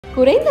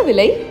குறைந்த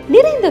விலை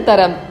நிறைந்த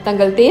தரம்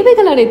தங்கள்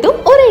தேவைகள் அனைத்தும்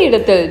ஒரே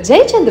இடத்தில்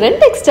Jayachandran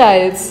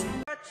textiles.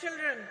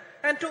 Children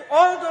and to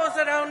all those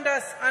around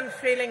us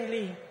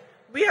unfailingly,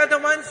 we are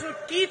the ones who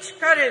teach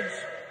courage,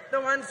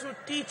 the ones who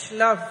teach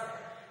love.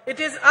 It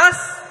is us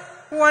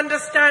who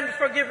understand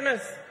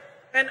forgiveness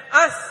and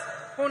us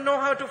who know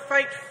how to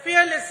fight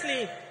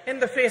fearlessly in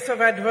the face of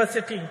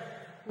adversity.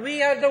 We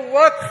are the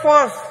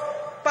workforce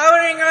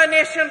powering our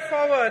nation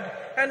forward,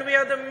 and we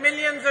are the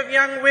millions of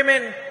young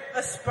women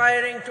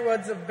aspiring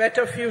towards a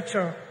better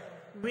future.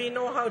 We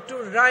know how to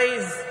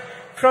rise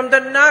from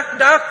the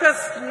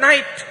darkest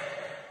night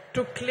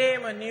to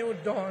claim a new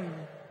dawn.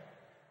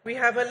 We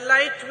have a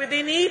light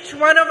within each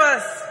one of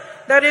us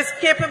that is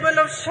capable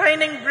of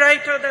shining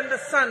brighter than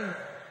the sun,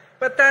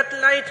 but that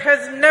light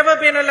has never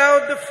been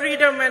allowed the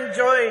freedom and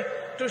joy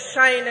to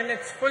shine in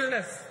its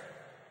fullness.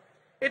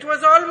 It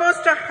was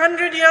almost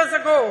 100 years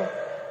ago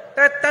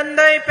that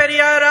Tandai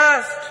Periyar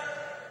asked,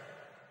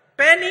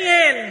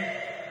 "Peniyen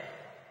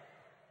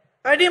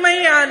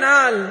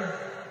Adimayanal,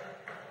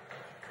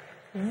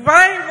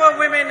 why were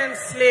women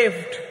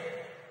enslaved?"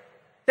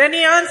 Then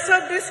he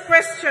answered this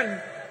question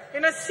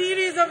in a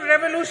series of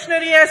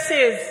revolutionary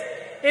essays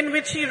in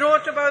which he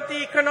wrote about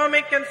the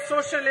economic and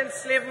social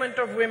enslavement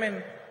of women.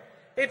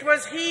 It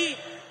was he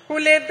who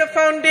laid the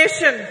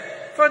foundation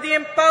for the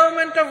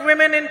empowerment of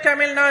women in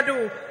Tamil Nadu,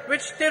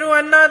 which Thiru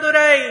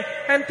Annadurai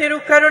and Thiru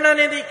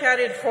Karunanidhi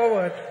carried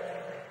forward.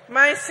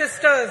 My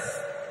sisters,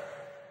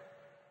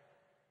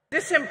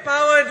 this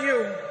empowered you,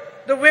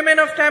 the women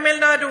of Tamil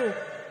Nadu,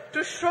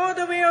 to show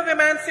the way of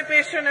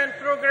emancipation and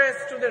progress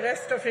to the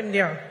rest of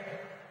India.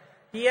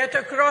 Yet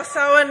across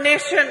our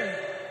nation,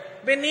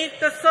 beneath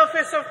the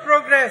surface of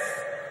progress,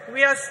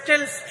 we are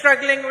still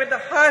struggling with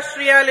the harsh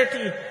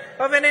reality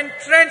of an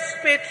entrenched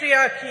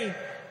patriarchy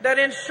that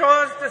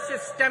ensures the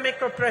systemic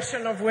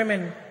oppression of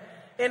women.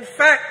 In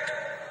fact,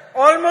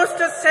 almost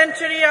a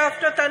century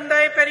after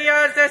Tandai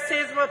Periyar's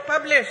essays were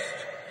published,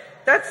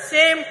 that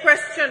same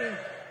question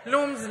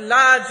looms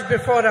large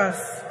before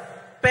us.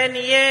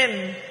 Peniyen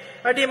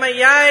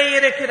Adimayai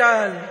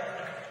Irekiral.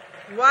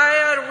 Why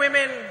are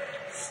women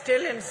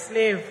still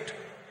enslaved?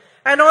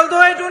 And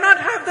although I do not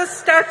have the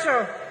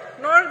stature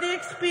nor the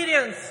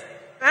experience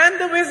and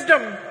the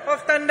wisdom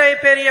of Tandai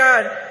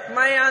Periyar,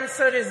 my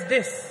answer is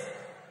this.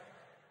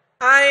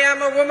 I am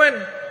a woman.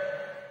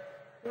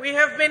 We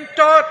have been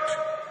taught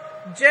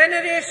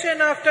generation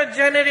after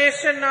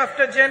generation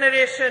after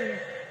generation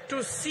to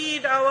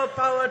cede our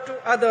power to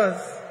others.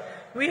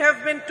 We have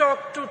been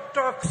taught to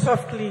talk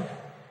softly.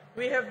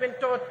 We have been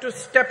taught to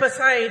step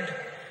aside,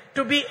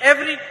 to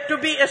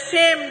be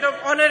ashamed of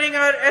honoring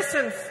our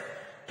essence,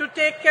 to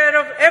take care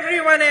of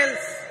everyone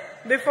else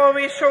before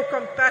we show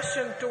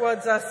compassion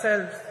towards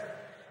ourselves.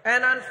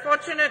 And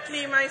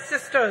unfortunately, my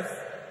sisters,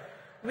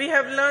 we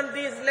have learned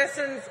these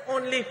lessons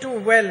only too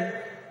well.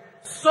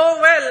 So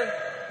well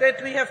that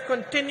we have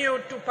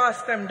continued to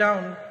pass them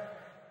down.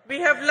 We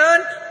have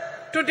learned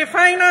to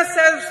define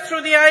ourselves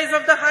through the eyes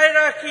of the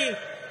hierarchy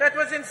that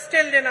was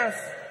instilled in us.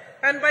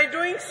 And by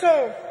doing so,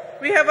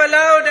 we have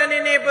allowed and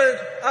enabled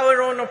our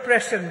own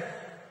oppression.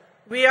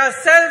 We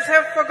ourselves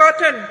have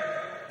forgotten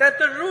that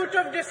the root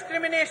of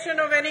discrimination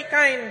of any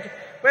kind,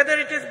 whether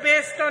it is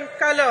based on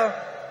color,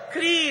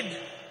 creed,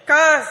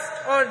 caste,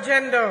 or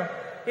gender,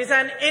 is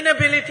an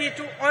inability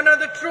to honor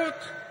the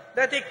truth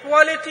that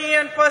equality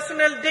and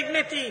personal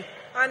dignity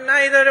are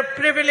neither a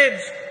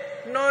privilege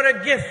nor a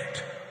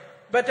gift,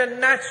 but a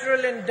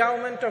natural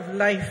endowment of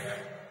life.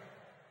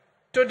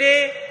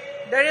 Today,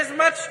 there is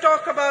much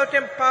talk about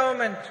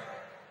empowerment,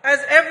 as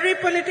every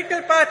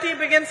political party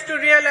begins to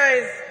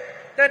realize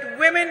that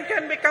women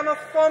can become a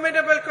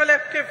formidable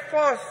collective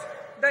force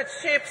that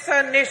shapes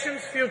our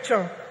nation's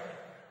future.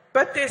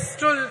 But they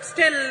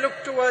still look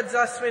towards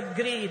us with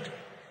greed.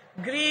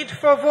 Greed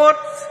for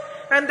votes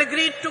and the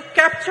greed to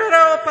capture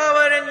our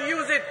power and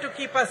use it to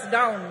keep us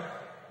down.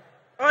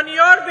 On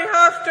your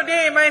behalf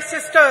today, my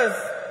sisters,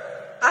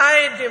 I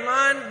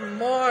demand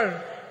more.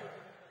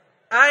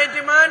 I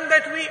demand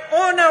that we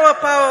own our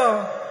power.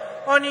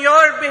 On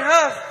your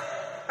behalf,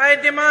 I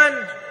demand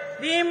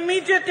the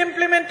immediate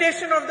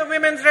implementation of the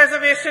Women's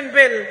Reservation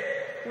Bill.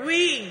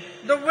 We,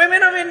 the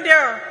women of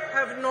India,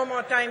 have no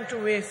more time to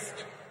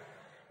waste.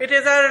 It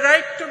is our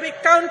right to be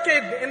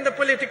counted in the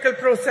political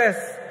process.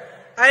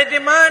 I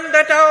demand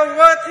that our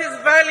worth is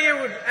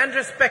valued and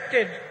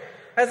respected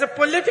as a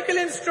political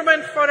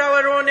instrument for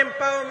our own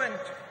empowerment.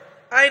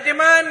 I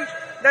demand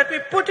that we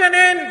put an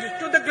end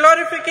to the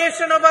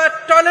glorification of our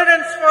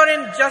tolerance for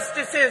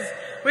injustices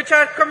which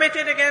are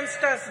committed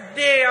against us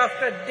day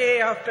after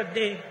day after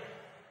day.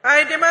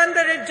 I demand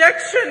the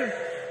rejection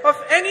of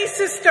any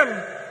system,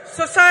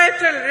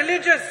 societal,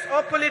 religious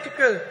or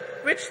political,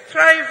 which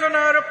thrives on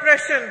our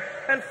oppression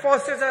and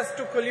forces us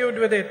to collude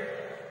with it.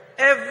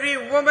 Every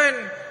woman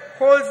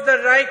holds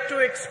the right to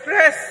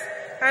express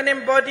and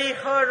embody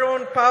her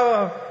own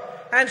power,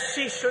 and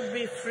she should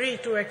be free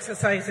to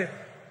exercise it.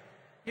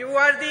 You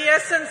are the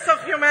essence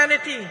of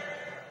humanity.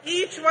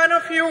 Each one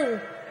of you,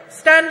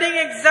 standing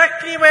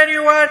exactly where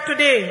you are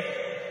today,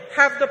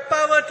 have the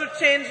power to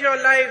change your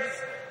lives,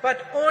 but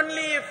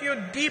only if you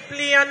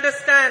deeply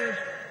understand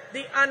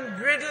the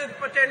unbridled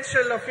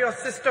potential of your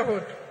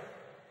sisterhood.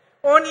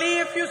 Only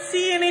if you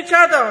see in each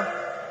other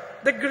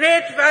the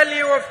great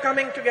value of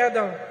coming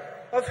together,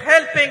 of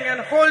helping and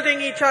holding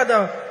each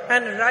other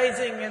and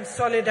rising in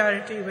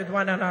solidarity with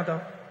one another.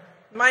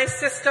 My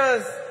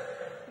sisters,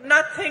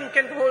 nothing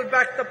can hold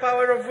back the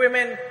power of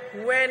women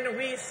when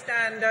we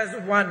stand as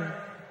one.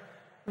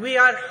 We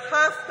are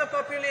half the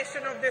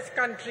population of this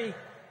country,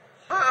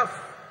 half,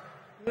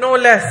 no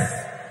less.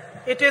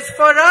 It is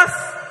for us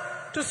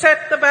to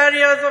set the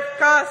barriers of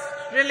caste,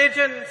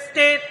 religion,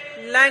 state,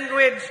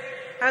 language,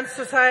 and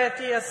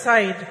society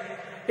aside.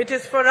 It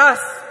is for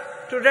us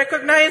to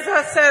recognize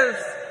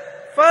ourselves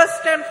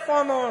first and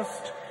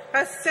foremost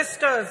as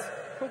sisters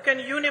who can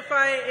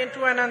unify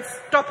into an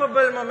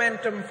unstoppable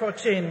momentum for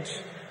change.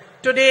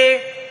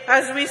 Today,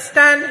 as we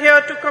stand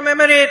here to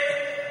commemorate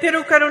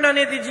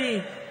Thirukarunanidhi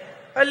ji,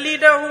 a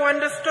leader who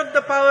understood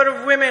the power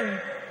of women,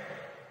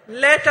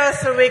 let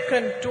us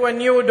awaken to a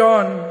new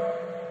dawn.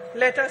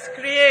 Let us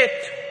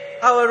create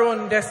our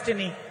own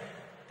destiny.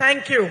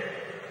 Thank you.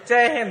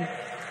 Jai Hind.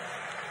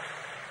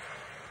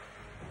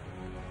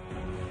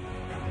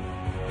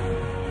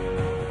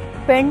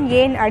 பெண்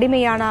ஏன்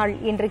அடிமையானாள்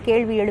என்று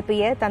கேள்வி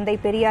எழுப்பிய தந்தை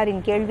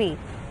பெரியாரின் கேள்வி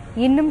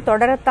இன்னும்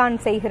தொடரத்தான்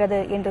செய்கிறது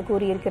என்று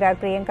கூறியிருக்கிறார்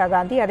பிரியங்கா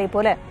காந்தி.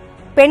 அதேபோல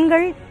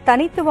பெண்கள்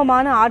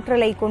தனித்துவமான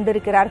ஆற்றலை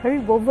கொண்டிருக்கிறார்கள்,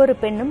 ஒவ்வொரு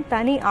பெண்ணும்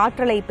தனி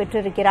ஆற்றலை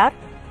பெற்றிருக்கிறார்.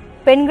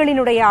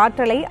 பெண்களினுடைய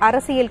ஆற்றலை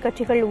அரசியல்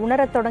கட்சிகள்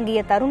உணரத்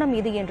தொடங்கிய தருணம்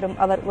இது என்றும்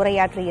அவர்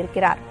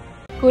உரையாற்றியிருக்கிறார்.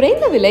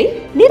 குறைந்த விலை,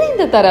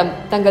 நிறைந்த தரம்,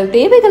 தங்கள்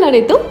தேவைகள்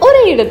அனைத்தும்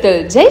ஒரே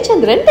இடத்தில்.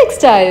 ஜெயச்சந்திரன்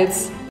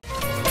டெக்ஸ்டைல்ஸ்.